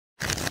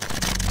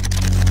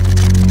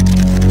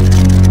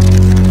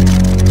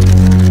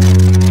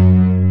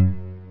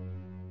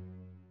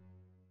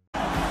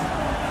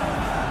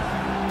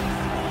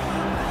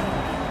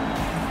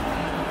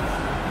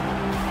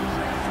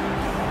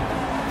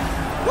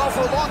Well,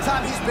 for a long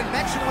time, he's been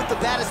mentioned with the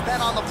baddest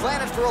men on the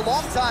planet. For a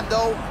long time,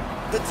 though,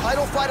 the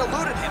title fight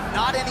eluded him.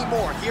 Not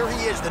anymore. Here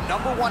he is, the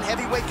 #1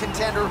 heavyweight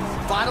contender,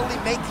 finally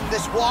making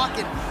this walk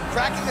and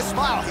cracking a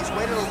smile. He's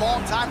waited a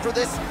long time for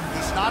this.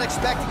 He's not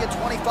expecting a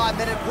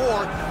 25-minute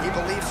war. He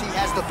believes he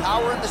has the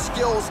power and the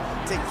skills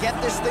to get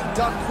this thing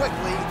done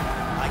quickly.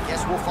 I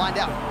guess we'll find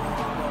out.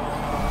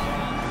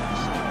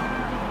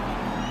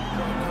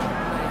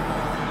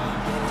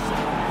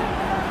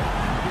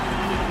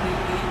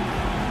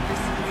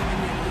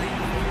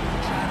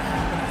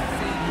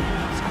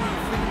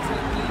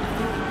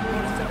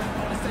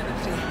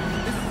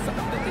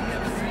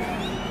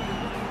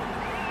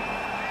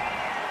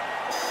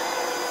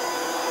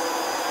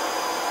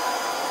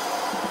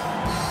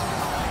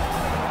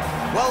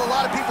 Well, a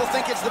lot of people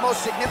think it's the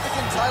most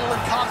significant title in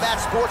combat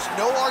sports.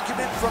 No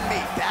argument from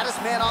me.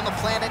 Baddest man on the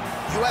planet,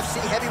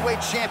 UFC heavyweight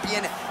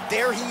champion.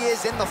 There he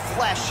is in the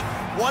flesh.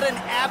 What an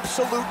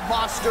absolute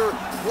monster.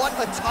 What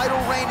a title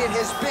reign it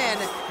has been.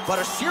 But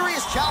a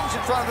serious challenge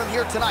in front of him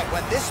here tonight.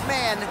 When this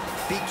man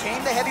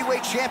became the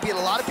heavyweight champion,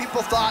 a lot of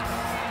people thought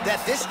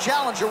that this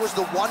challenger was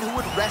the one who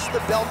would wrest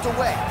the belt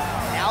away.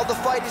 Now the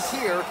fight is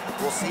here.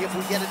 We'll see if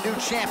we get a new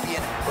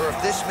champion or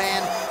if this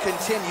man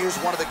continues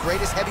one of the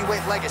greatest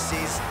heavyweight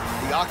legacies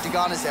the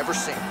Octagon has ever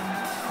seen.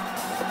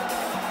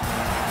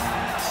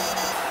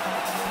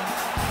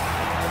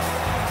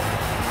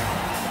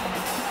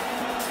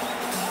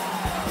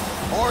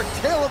 Our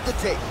tale of the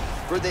tape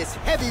for this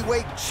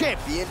heavyweight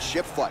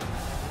championship fight.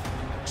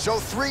 So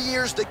 3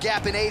 years the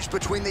gap in age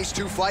between these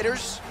two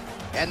fighters,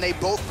 and they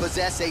both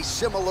possess a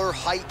similar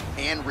height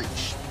and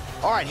reach.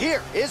 All right,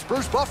 here is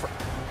Bruce Buffer.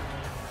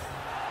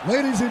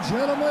 Ladies and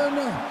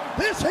gentlemen,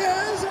 this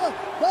is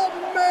the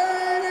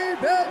main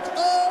event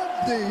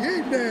of the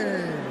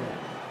evening.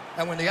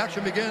 And when the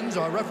action begins,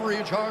 our referee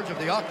in charge of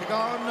the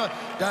Octagon,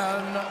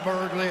 Dan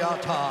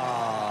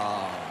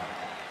Bergliata.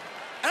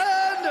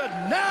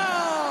 And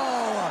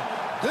now,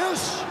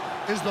 this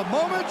is the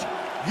moment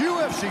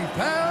UFC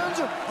fans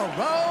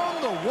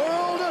around the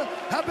world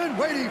have been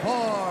waiting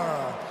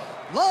for.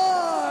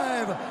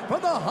 Live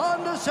from the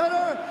Honda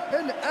Center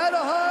in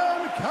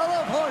Anaheim,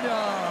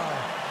 California.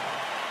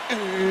 It's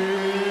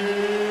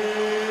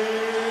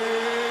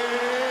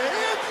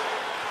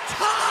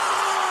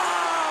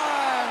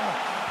time!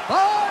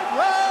 5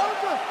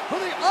 rounds for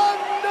the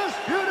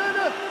undisputed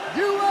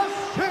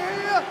UFC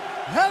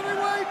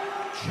Heavyweight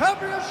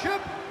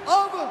Championship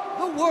of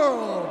the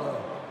world.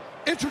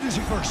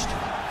 Introducing first,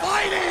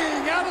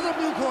 fighting out of the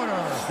blue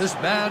corner. This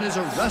man is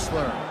a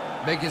wrestler,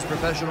 making his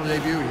professional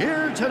debut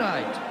here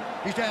tonight.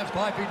 He stands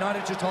 5 feet 9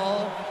 inches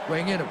tall,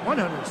 weighing in at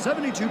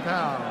 172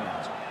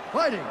 pounds.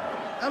 Fighting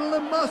out of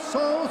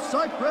Limassol,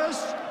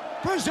 Cyprus,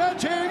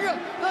 presenting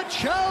the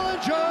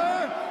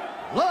challenger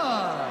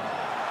live.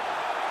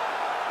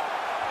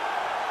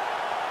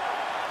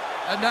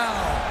 And now,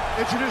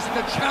 introducing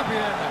the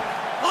champion,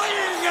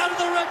 fighting out of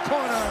the red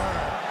corner.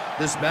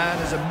 This man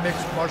is a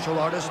mixed martial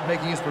artist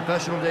making his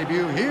professional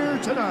debut here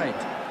tonight.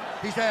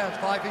 He stands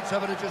 5 feet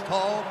 7 inches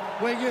tall,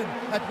 weighing in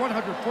at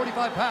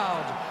 145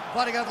 pounds,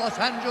 fighting out of Los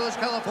Angeles,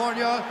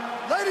 California.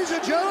 Ladies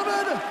and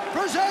gentlemen,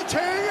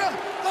 presenting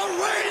the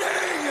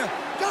reigning,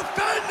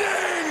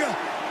 defending,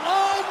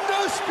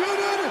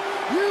 undisputed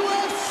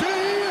UFC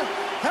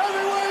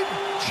heavyweight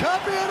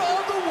champion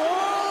of the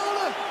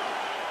world,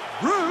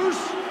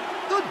 Bruce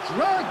the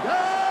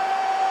Dragon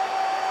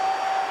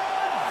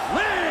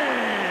Lee.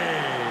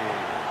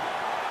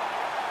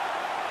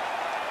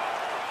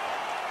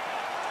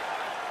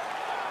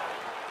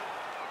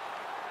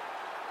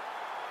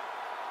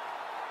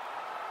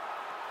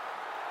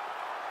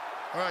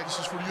 All right, this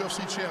is for the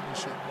UFC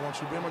Championship. I want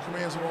you to obey my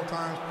commands at all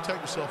times,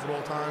 protect yourself at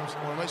all times.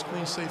 I want a nice,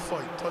 clean, safe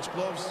fight. Touch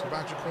gloves,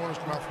 back your corners,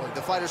 come out fight.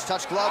 The fighters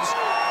touch gloves.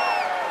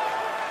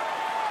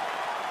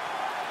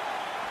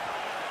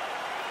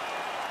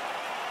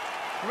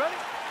 You ready?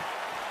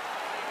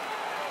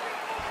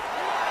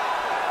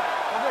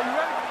 Okay, you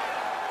ready?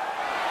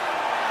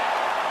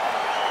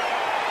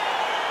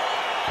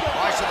 All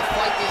right, so the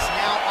fight is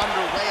now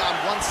underway. On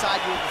one side,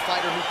 you have a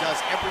fighter who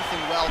does everything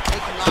well,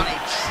 taking on a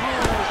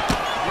true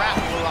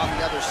grappler on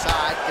the other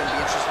side. Gonna be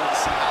interesting to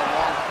see how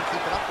long he can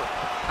keep it up with.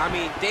 I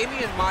mean,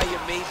 Damian Maia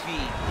may be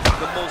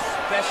the most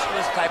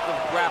specialist type of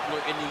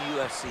grappler in the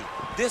UFC.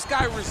 This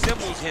guy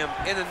resembles him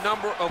in a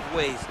number of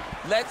ways.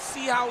 Let's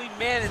see how he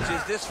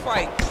manages this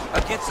fight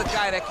against a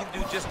guy that can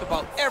do just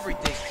about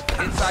everything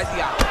inside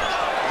the octagon.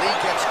 Lee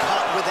gets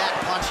caught with that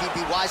punch. He'd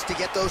be wise to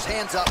get those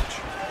hands up.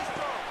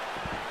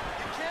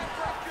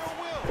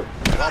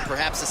 Well,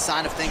 perhaps a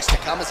sign of things to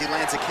come as he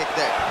lands a kick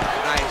there.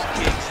 Nice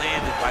kick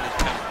landed by this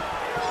guy.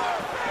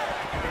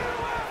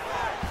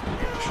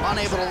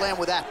 Unable to land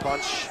with that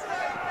punch.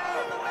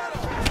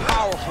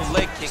 Powerful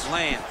leg kick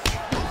lands.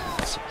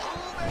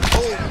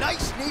 Oh,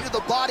 nice knee to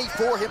the body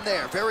for him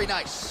there. Very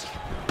nice.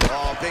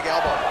 Oh, big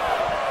elbow.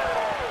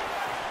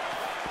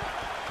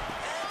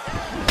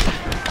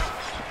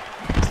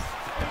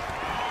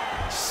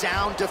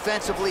 Sound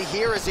defensively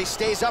here as he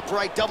stays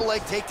upright. Double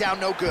leg takedown,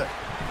 no good.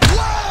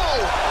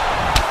 Whoa!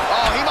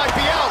 Oh, he might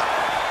be out.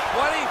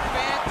 What a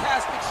fantastic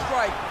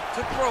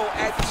throw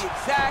at the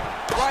exact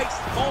right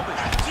moment.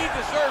 He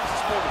deserves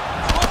this moment.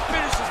 Let's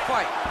finish this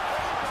fight.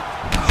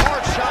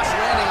 Hard shots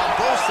landing on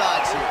both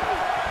sides here.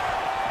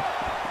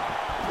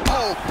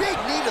 Oh, big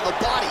knee to the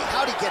body.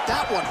 How'd he get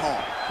that one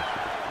home?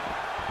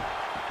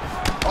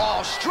 Oh,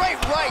 straight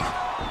right.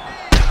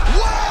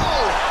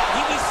 Whoa!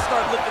 He needs to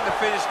start looking to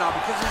finish now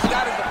because he's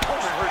got his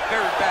opponent hurt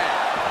very bad.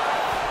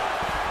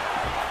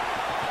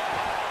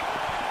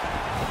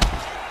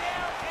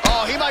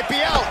 Oh, he might be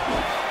out.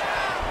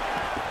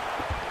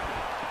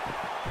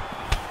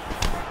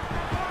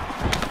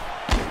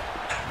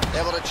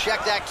 Able to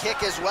check that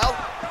kick as well.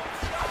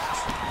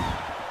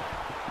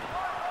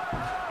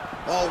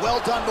 Oh, well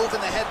done moving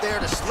the head there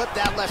to slip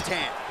that left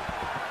hand.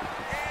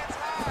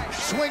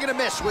 Swing and a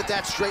miss with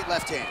that straight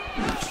left hand.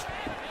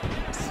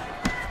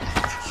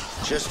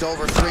 Just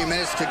over 3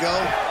 minutes to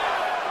go.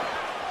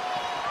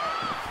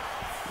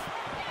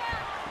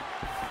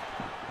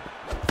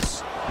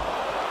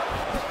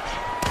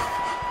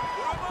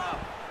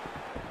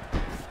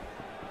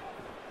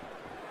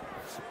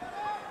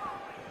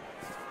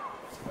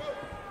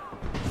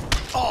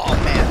 Oh,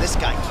 man, this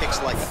guy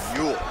kicks like a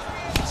mule.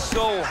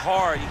 So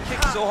hard. He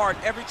kicks so hard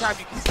every time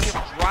you can see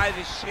him drive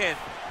his shin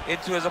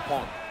into his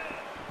opponent.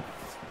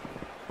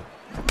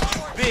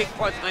 Big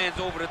punch lands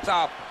over the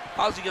top.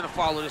 How's he gonna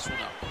follow this one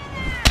up?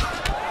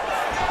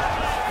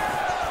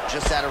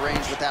 Just out of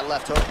range with that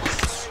left hook.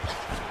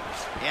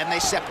 And they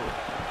separate.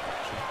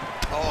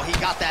 Oh, he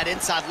got that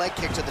inside leg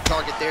kick to the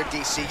target there,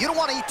 DC. You don't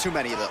want to eat too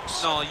many of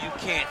those. No, you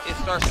can't. It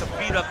starts to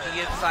beat up the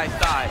inside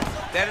thigh.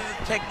 That is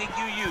a technique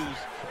you use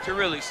to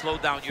really slow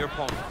down your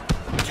opponent.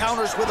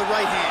 Counters with a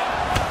right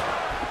hand.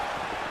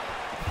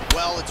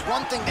 Well, it's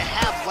one thing to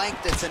have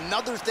length, it's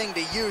another thing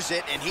to use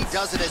it, and he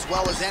does it as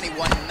well as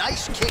anyone.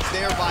 Nice kick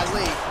there by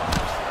Lee.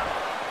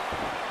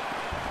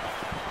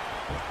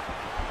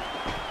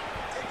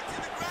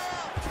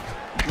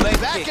 Leg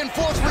Back kick. and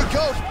forth we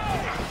go.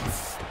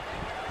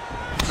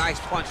 Nice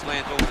punch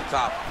lands over the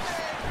top.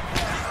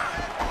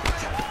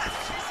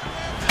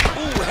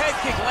 Ooh, head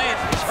kick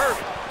lands. He's hurt.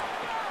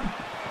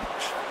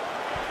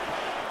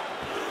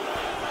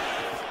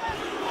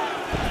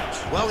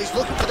 Well, he's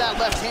looking for that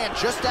left hand,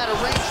 just out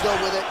of range,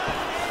 though, with it.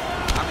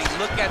 I mean,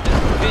 look at the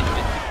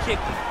commitment to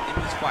kicking in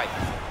this fight.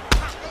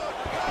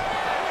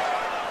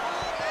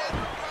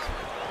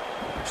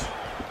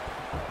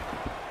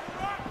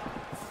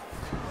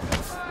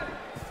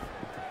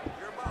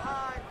 You're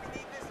behind. We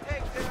need this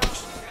takedown.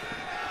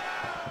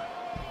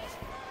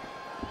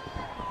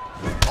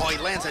 Oh, he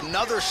lands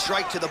another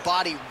strike to the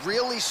body,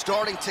 really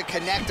starting to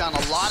connect on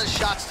a lot of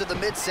shots to the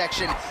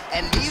midsection,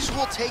 and these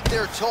will take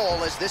their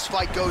toll as this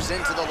fight goes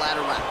into the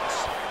latter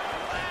rounds.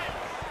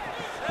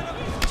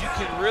 You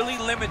can really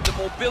limit the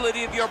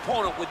mobility of your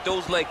opponent with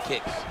those leg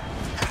kicks.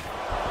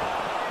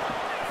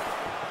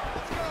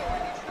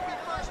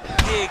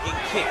 Dig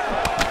and kick.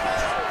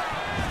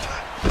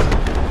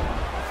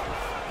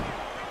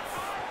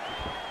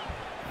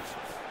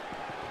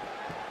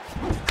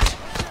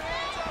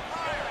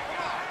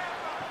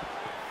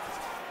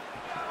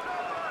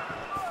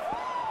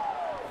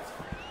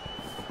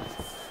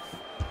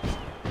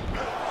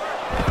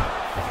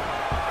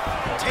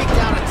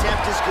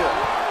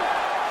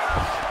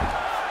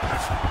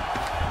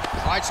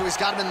 All right, so he's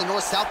got him in the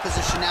north-south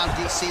position now,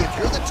 DC. If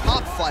you're the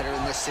top fighter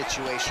in this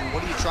situation,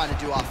 what are you trying to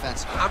do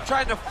offensively? I'm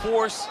trying to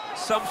force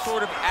some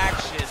sort of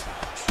action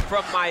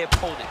from my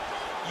opponent.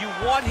 You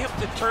want him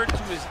to turn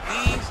to his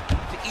knees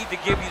to either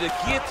give you the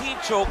guillotine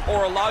choke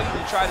or allow you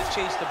to try to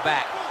chase the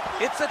back.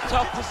 It's a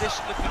tough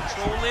position to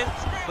control in,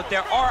 but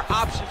there are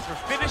options for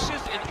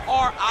finishes and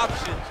are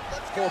options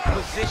for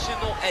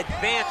positional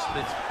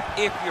advancements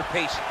if you're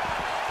patient.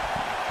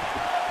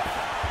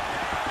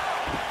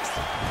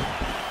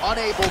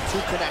 Unable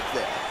to connect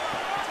there.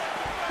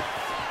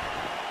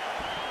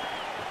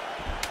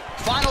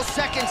 Final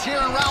seconds here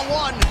in round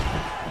one.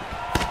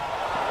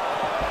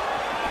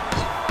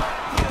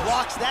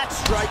 Blocks that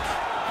strike.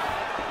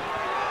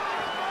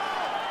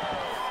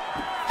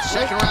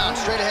 Second round,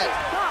 straight ahead.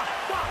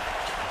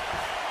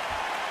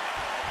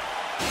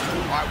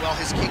 All right, well,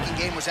 his kicking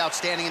game was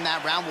outstanding in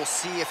that round. We'll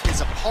see if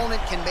his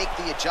opponent can make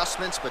the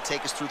adjustments, but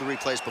take us through the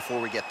replays before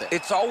we get there.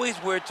 It's always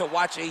weird to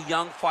watch a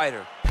young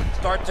fighter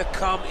start to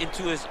come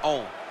into his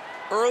own.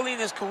 Early in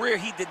his career,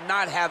 he did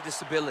not have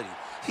this ability.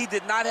 He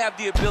did not have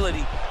the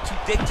ability to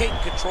dictate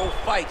and control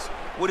fights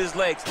with his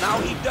legs. Now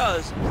he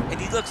does,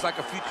 and he looks like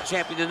a future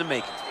champion in the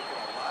making.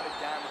 A lot of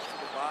damage to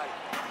the body.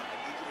 I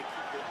need you to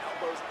keep your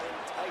elbows in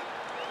tight.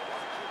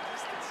 Watch your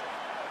distance.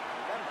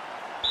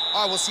 Remember.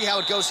 All right, we'll see how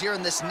it goes here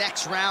in this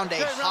next round.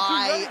 A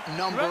high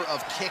number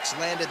of kicks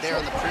landed there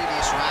in the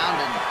previous round,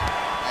 and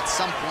at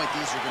some point,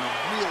 these are going to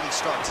really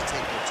start to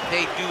take their toll.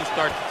 They do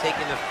start to take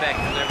an effect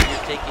whenever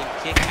you're taking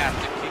kick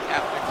after kick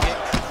after kick.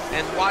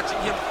 And watching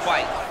him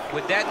fight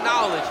with that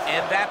knowledge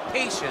and that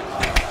patience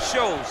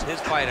shows his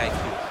fight IQ.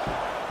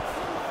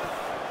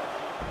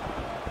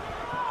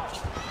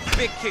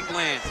 Big kick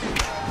lands.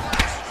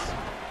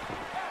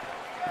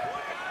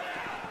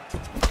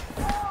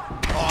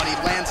 Oh, and he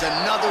lands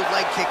another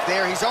leg kick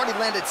there. He's already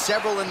landed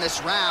several in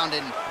this round,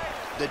 and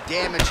the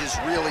damage is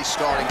really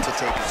starting to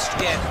take its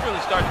toll. Yeah, it's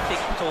really starting to take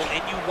its toll.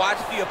 And you watch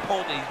the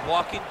opponent, he's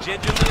walking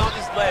gingerly on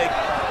his leg.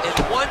 And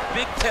one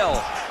big tell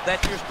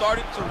that you're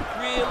starting to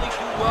really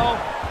do well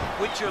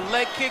with your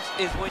leg kicks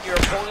is when your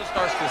opponent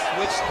starts to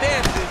switch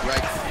stances.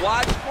 Right.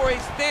 Watch for a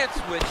stance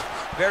switch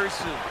very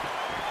soon.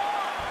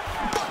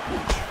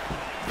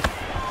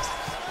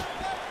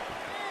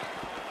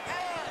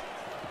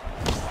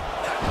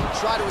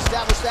 Try to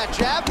establish that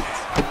jab.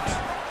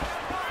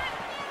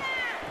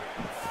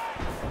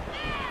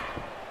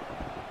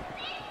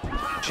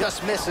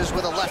 Just misses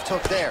with a left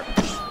hook there.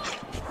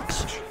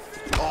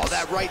 Oh,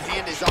 that right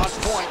hand is on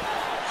point.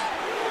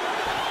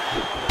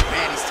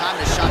 Man, he's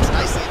timing his shots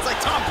nicely. It's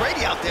like Tom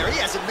Brady out there. He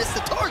hasn't missed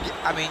the target.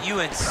 I mean, you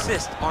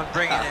insist on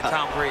bringing in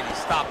Tom Brady.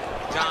 Stop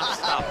it. John,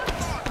 stop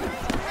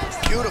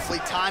it.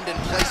 Beautifully timed and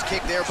placed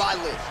kick there by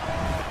Lee.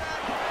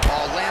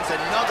 Oh, lands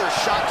another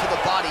shot to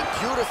the body.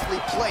 Beautifully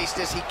placed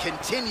as he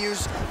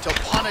continues to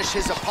punish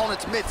his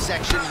opponent's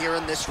midsection here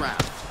in this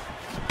round.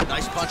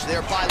 Nice punch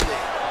there by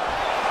Lee.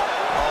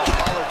 Oh,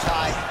 collar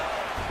tie.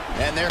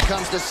 And there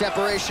comes the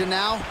separation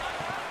now.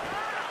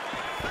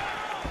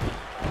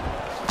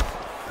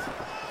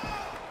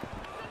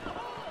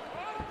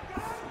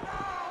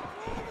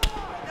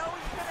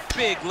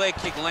 Big leg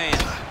kick land.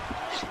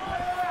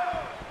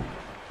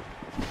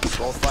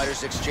 Both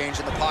fighters exchange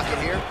in the pocket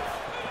here.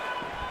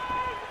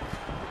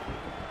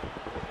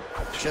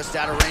 Just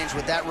out of range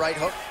with that right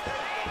hook.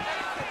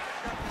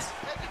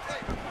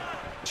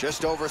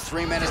 Just over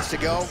 3 minutes to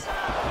go.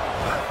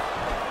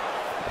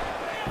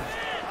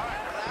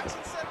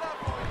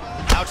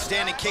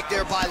 Outstanding kick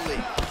there by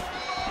Lee.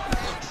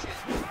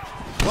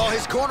 Well,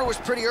 his corner was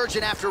pretty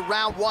urgent after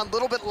round one. A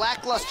little bit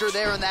lackluster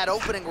there in that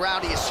opening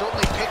round. He has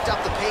certainly picked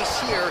up the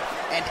pace here,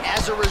 and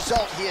as a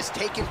result, he has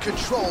taken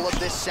control of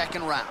this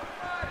second round.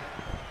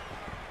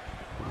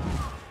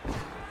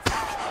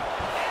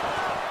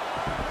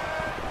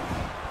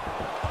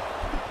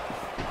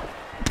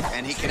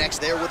 And he connects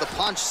there with a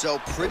punch, so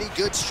pretty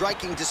good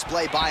striking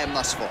display by him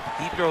thus far.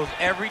 He throws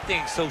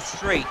everything so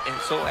straight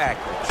and so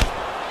accurate.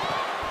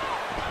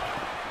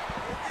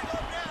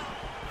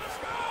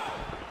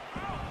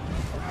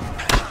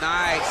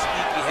 Nice,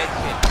 sneaky head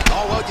kick.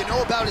 Oh, well, you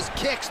know about his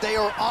kicks. They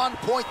are on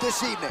point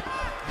this evening.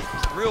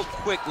 Real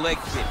quick leg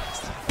kick.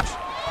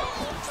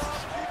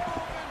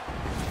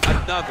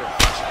 Another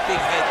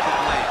big head kick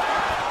land.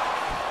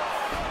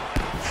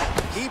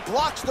 He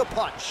blocks the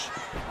punch.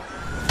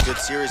 Good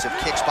series of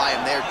kicks by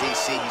him there,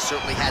 DC. He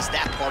certainly has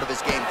that part of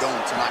his game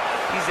going tonight.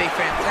 He's a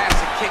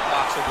fantastic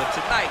kickboxer, but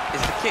tonight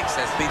is the kicks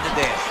that's been the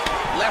dance.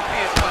 Left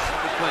hand punches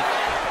the clinch.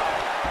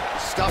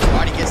 Stuff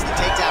right, he gets the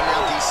takedown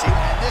now, DC.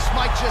 And this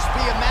might just be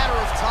a matter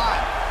of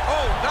time.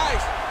 Oh, nice.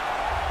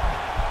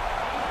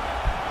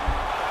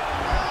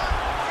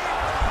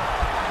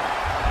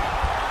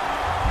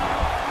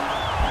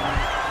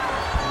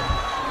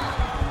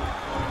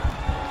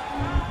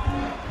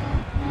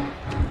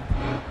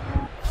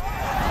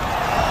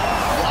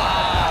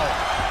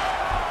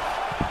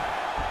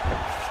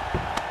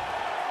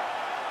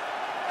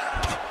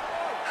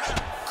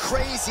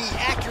 Crazy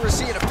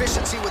accuracy and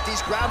efficiency with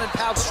these ground and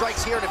pound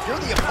strikes here. And if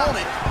you're the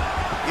opponent,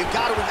 you've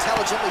got to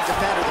intelligently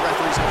defend or the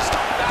referee's going to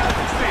stop.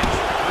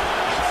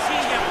 You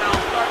see him now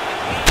starting to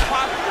gain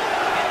posture,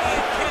 and the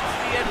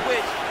intensity at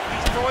which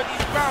he's throwing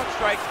these ground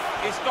strikes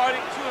is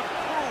starting to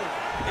improve.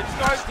 It's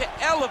starting to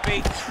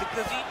elevate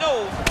because he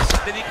knows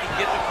that he can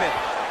get the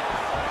finish.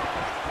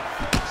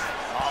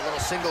 Oh, a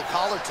little single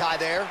collar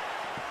tie there.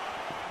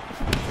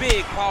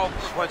 Big powerful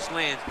punch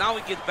lands. Now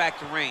he gets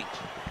back to range.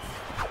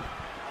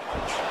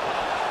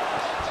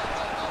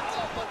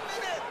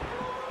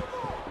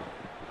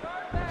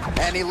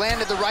 And he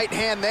landed the right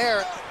hand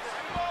there.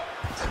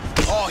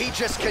 Oh, he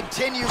just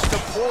continues to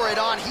pour it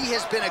on. He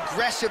has been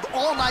aggressive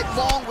all night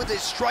long with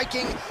his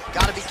striking.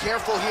 Got to be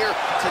careful here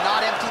to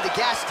not empty the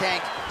gas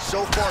tank.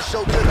 So far,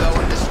 so good, though,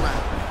 in this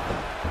round.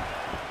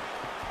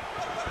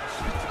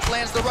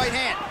 Lands the right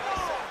hand.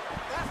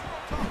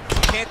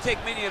 Can't take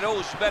many of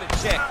those, you better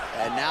check.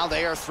 And now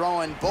they are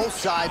throwing both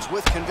sides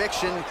with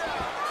conviction.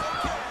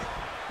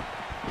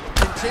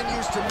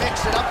 Continues to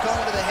mix it up,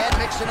 going to the head,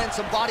 mixing in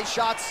some body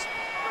shots.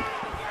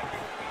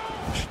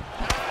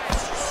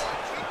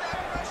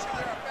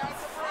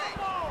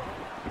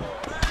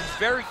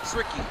 Very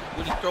tricky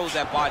when he throws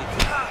that body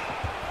kick.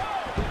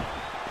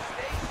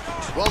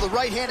 Well, the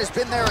right hand has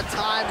been there at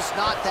times,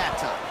 not that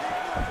time.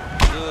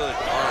 Good,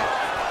 all right.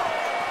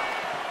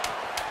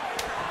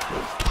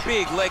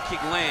 Big leg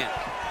kick land.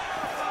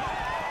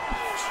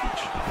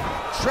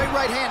 Straight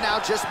right hand now,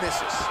 just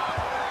misses.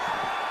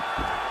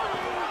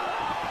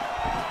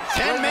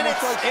 10 minutes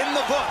in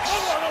the books.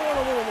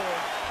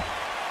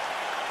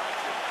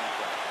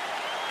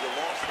 You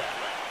lost that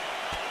round.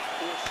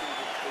 Forcing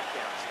the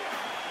takedowns here.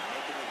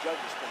 Making the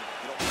judges think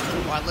you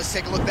don't. All right, let's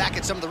take a look back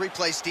at some of the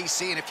replays,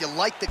 DC, and if you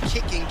like the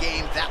kicking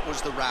game, that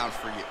was the round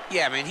for you.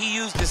 Yeah, man, he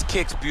used his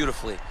kicks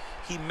beautifully.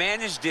 He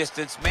managed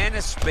distance,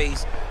 managed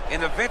space,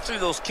 and eventually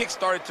those kicks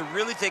started to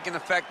really take an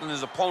effect on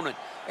his opponent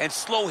and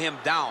slow him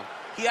down.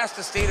 He has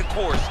to stay the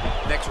course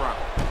next round.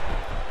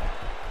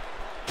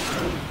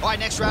 All right,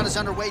 next round is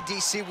underway,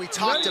 DC. We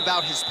talked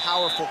about his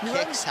powerful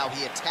kicks, how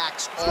he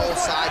attacks all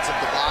sides of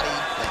the body,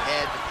 the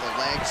head, the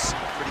legs.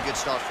 Pretty good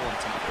start for him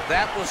tonight.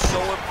 That was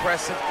so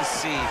impressive to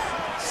see.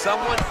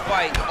 Someone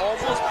fight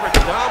almost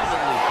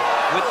predominantly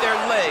with their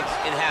legs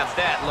and have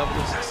that level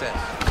of success.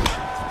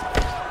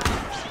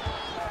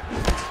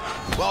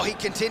 Well, he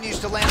continues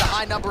to land a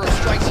high number of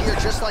strikes here,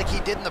 just like he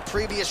did in the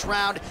previous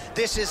round.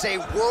 This is a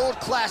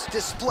world-class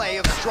display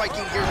of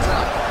striking here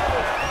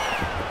tonight.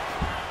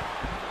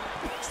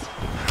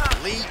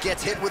 Lee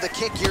gets hit with a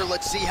kick here.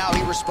 Let's see how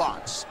he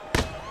responds.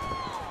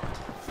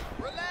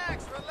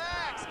 Relax,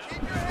 relax.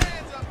 Keep your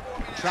hands up for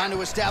me now. Trying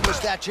to establish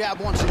that jab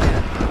once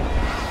again.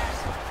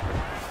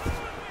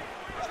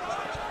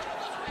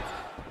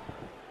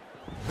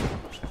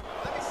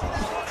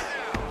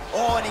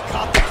 Oh, and he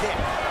caught the kick.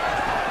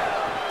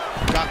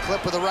 Got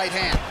clipped with the right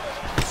hand.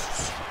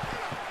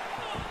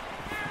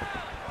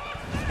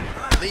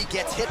 Lee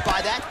gets hit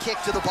by that kick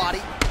to the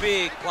body.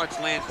 Big punch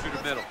lands through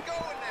the middle.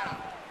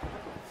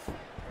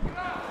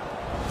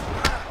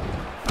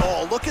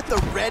 Oh, look at the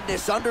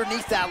redness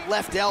underneath that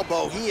left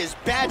elbow. He is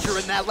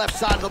badgering that left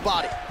side of the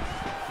body.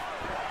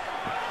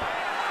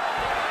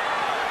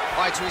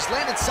 All right, so he's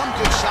landed some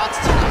good shots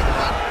tonight,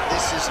 but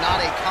this is not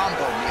a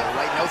combo meal,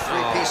 right? No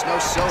three-piece, no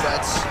soda.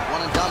 It's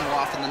one and done more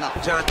often than not.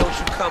 John, don't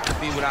you come to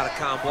me without a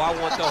combo. I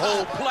want the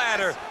whole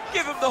platter.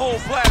 Give him the whole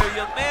platter,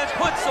 young man.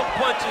 Put some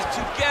punches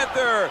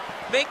together.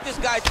 Make this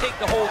guy take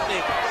the whole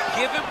thing.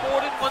 Give him more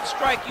than one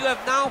strike. You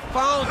have now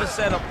found a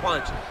setup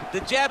punch.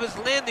 The jab is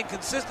landing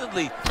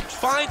consistently.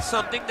 Find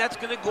something that's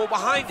going to go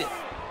behind it.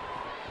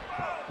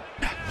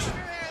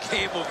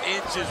 Game of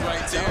inches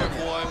right there,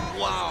 boy.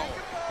 Wow.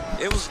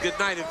 It was a good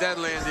night if that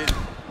landed.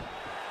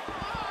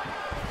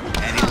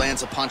 And he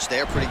lands a punch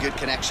there. Pretty good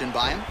connection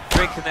by him.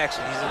 Great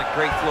connection. He's in a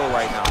great flow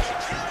right now.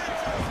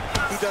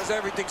 He does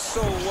everything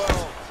so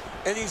well,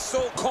 and he's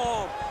so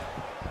calm.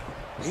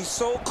 He's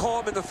so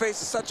calm in the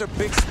face of such a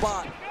big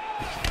spot.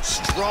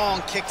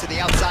 Strong kick to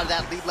the outside of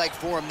that lead leg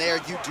for him there.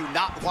 You do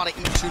not want to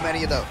eat too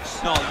many of those.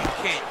 No, you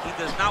can't. He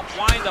does not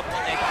wind up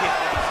on that kick,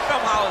 but he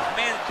somehow is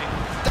managing.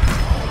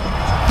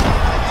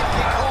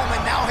 Kick home,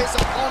 and now his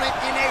opponent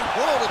in a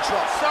world of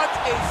trouble. Such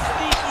a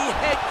sneaky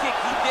head kick.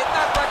 He did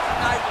not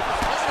recognize it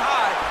was really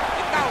high,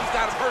 and now he's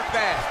got him hurt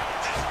bad.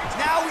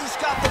 Now he's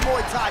got the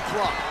Muay Thai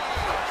club.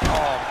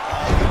 Oh,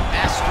 the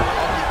master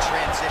of the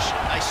transition.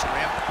 Nice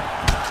scram.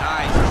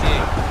 Nice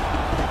kick.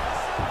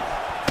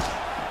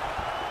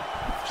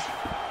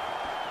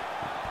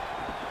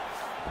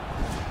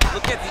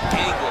 Look at the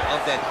angle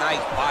of that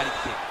nice body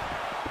kick.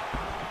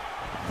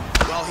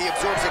 Well, he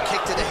absorbs a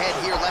kick to the head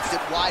here, left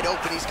it wide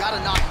open. He's got to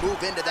not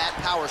move into that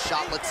power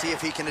shot. Let's see if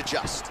he can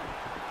adjust.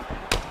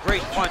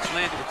 Great punch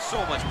landed with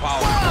so much power.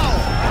 Wow!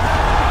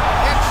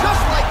 And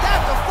just like that,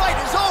 the fight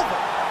is over.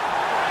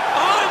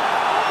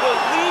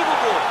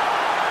 Unbelievable.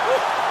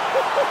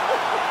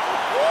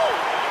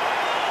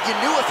 You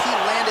knew if he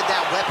landed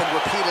that weapon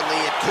repeatedly,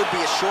 it could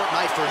be a short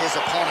night for his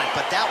opponent,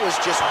 but that was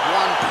just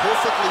one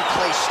perfectly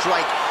placed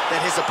strike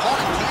that his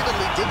opponent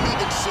candidly didn't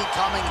even see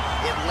coming.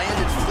 It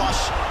landed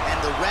flush,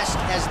 and the rest,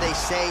 as they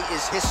say,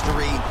 is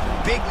history.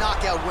 Big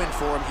knockout win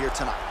for him here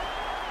tonight.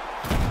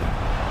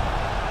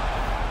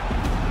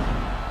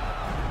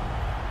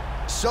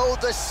 So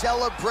the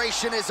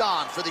celebration is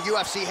on for the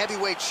UFC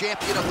heavyweight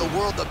champion of the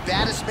world, the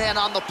baddest man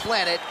on the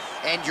planet,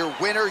 and your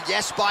winner,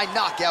 yes, by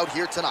knockout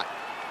here tonight.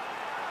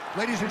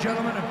 Ladies and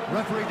gentlemen,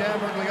 referee Dan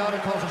Bergliano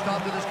calls a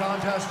stop to this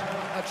contest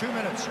at 2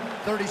 minutes,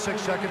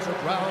 36 seconds of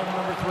round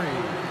number 3.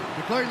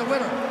 Declaring the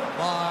winner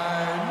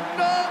by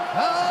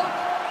knockout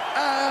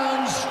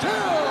and still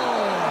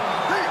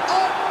the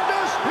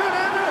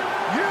undisputed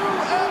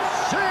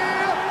UFC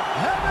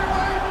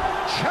heavyweight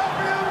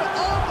champion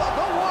of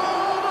the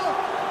world,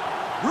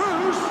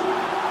 Bruce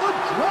the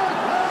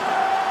Dragon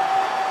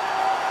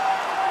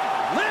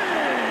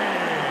Lee.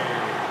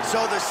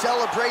 So the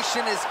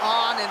celebration is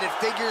on, and it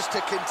figures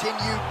to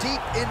continue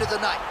deep into the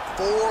night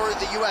for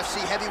the UFC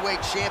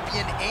heavyweight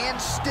champion, and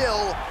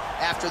still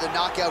after the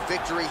knockout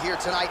victory here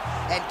tonight.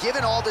 And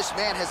given all this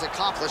man has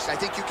accomplished, I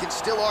think you can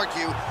still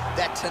argue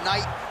that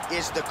tonight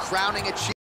is the crowning achievement.